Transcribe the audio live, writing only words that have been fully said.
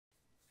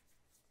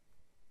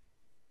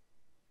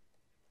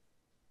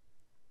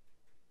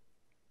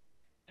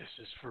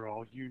is for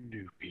all you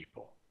new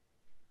people.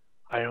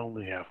 I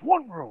only have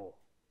one rule.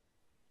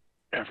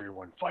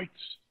 Everyone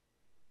fights.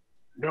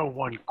 No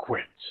one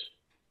quits.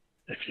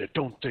 If you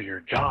don't do your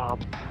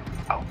job,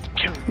 I'll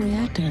kill you.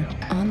 Reactor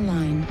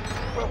online.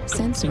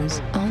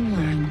 Sensors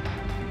online.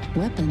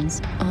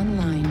 Weapons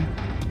online.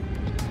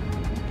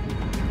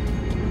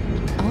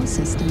 All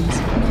systems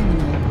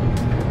nominal.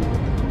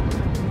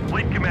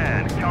 Fleet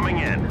Command, coming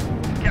in.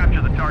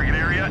 Capture the target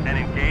area and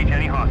engage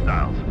any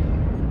hostiles.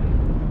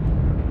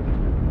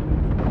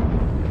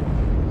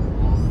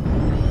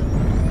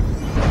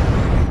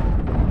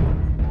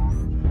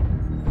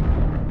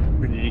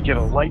 We need to get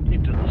a light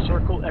into the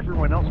circle.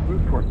 Everyone else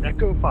move towards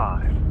Echo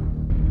 5.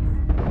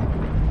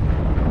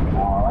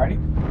 Alrighty.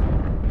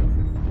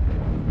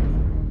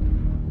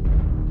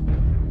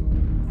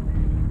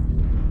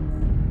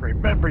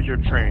 Remember your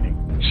training.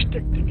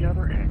 Stick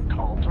together and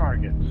call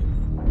targets.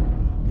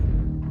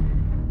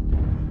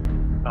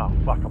 Oh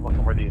fuck, I'm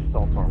looking where the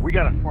assaults are. We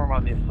gotta form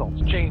on the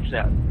assaults. Change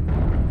that.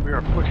 We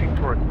are pushing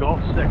towards Gulf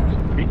 6.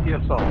 Meet the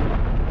assault.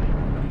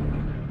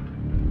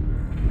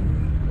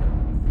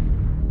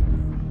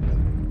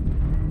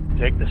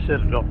 Take the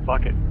Citadel,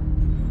 fuck it.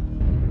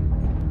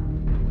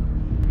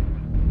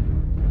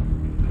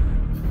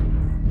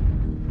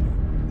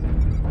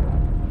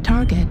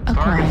 Target acquired.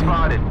 Target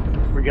spotted.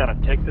 We gotta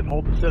take and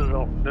hold the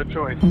Citadel. No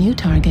choice. New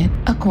target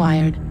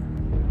acquired.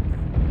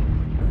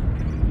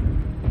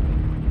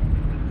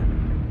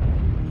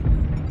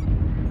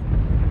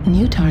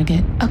 New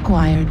target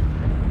acquired.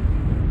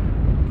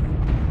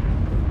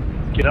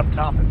 Get up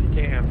top if you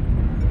can.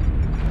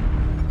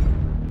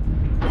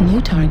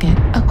 New target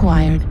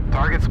acquired.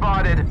 Target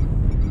spotted.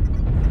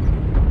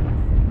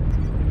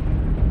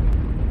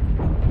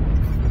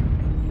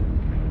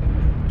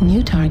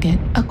 New target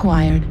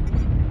acquired.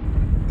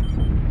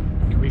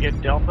 Can we get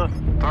Delta?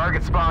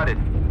 Target spotted.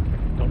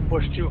 Don't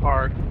push too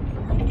hard.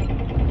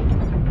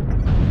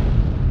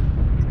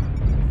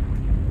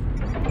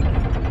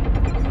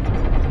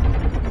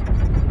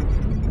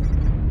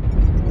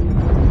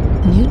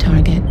 New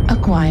target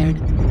acquired.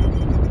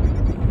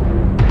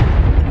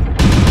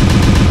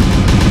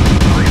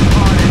 Target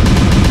spotted.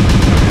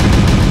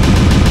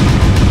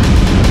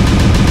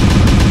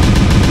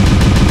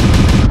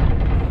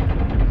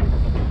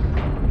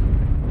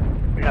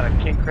 We got a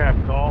king crab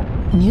call.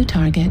 New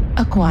target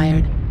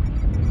acquired.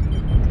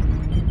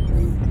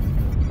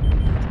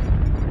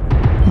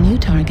 New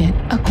target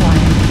acquired.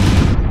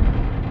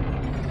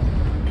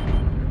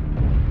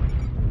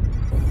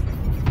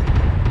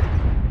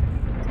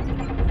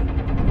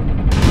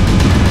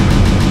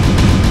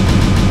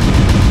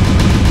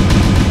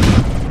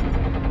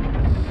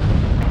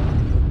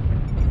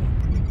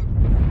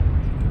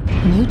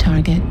 New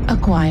target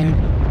acquired.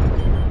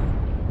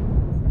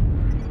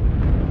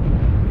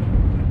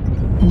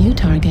 New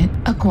target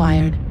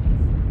acquired.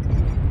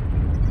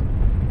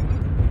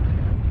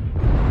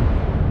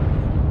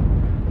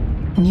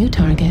 New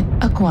target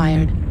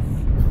acquired.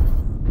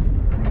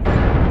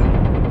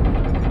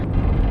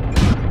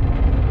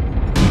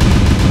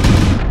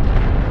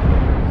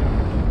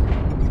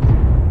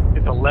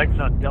 Get the legs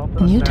on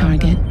Delta. New faster.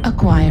 target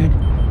acquired.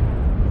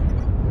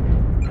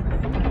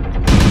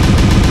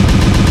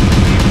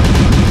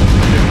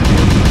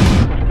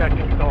 Push back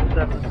into Gulf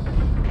 7.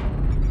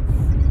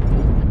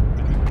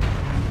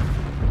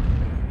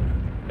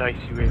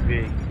 Nice UAV.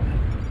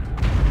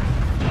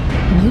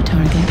 New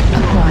target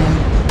acquired.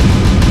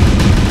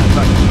 I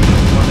thought you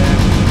needed one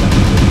action.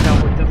 Got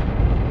with them.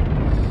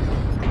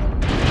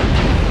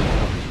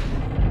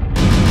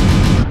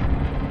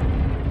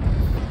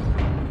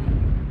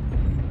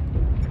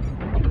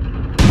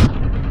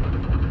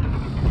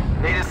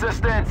 Need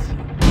assistance.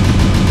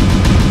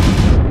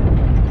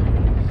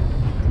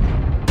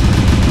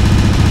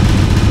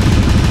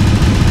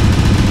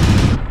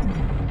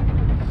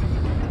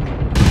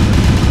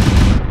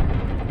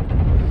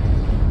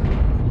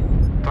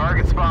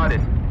 Target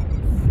spotted.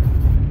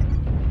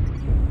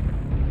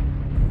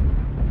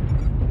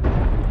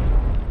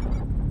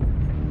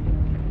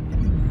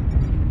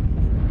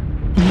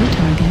 New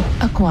target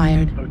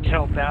acquired.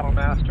 Hotel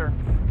Battlemaster.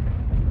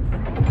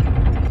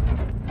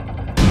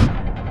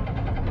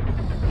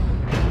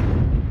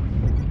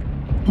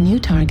 New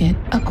target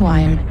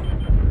acquired.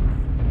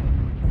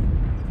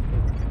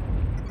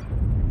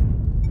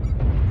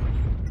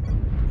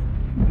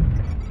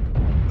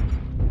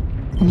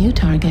 New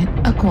target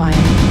acquired.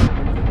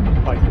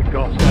 Fight the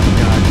Gulf 7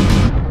 guys.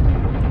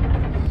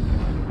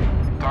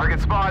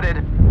 Target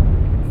spotted.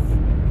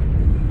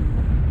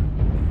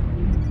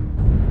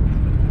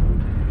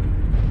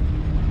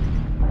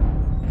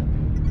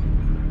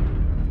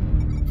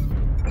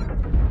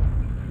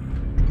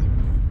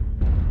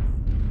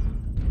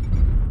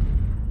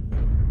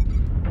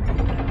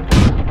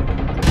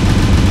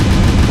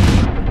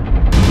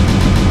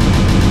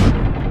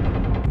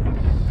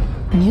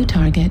 New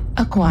target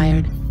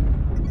acquired.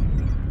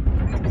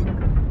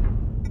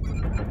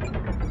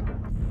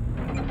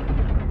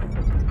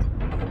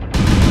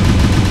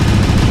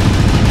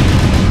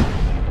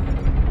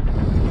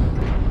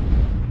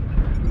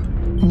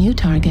 New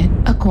target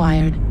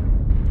acquired.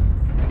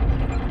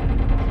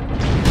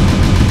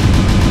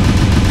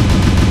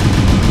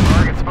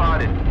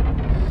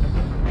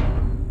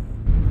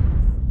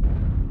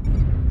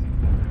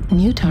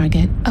 New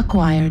target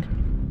acquired.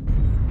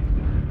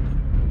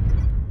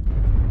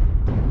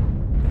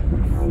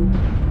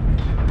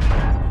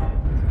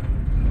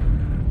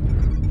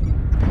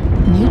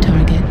 New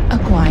target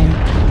acquired.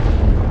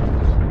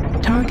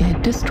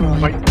 Target destroyed.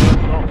 Fight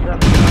towards all seven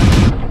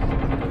guys.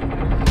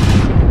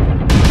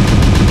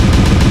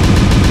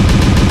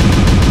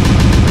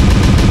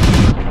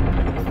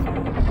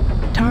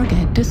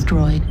 Target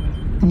destroyed.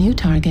 New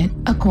target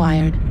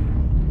acquired.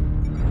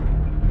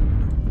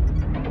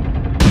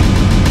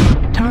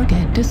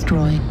 Target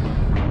destroyed.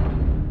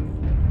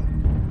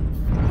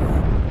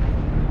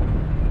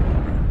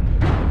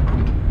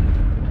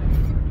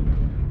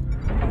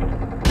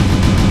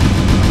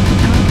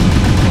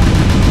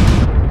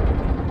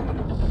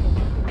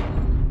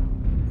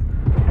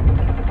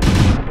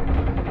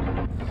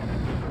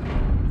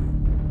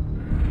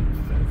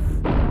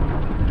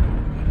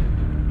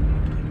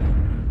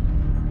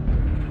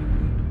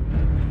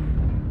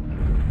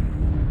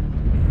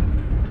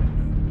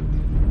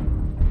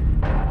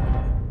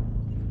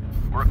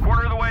 We're a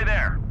quarter of the way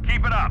there.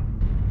 Keep it up.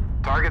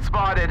 Target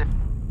spotted.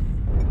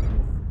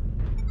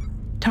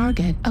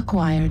 Target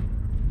acquired.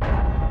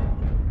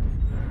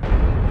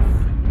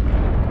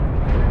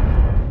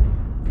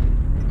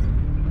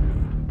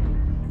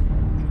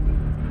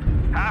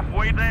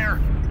 Halfway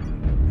there.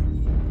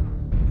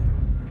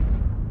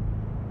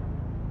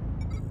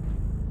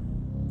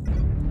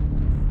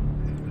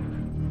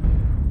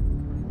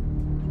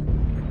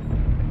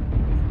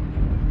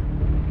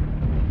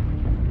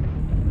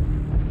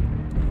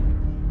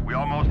 We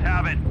almost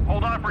have it.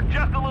 Hold on for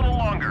just a little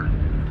longer.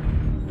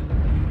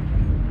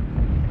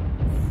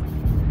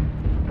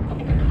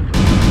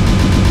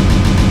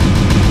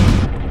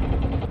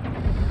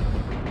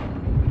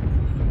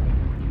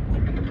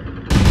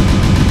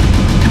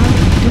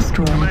 Target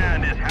destroyed.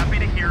 Command is happy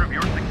to hear of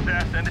your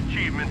success and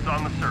achievements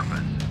on the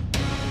surface.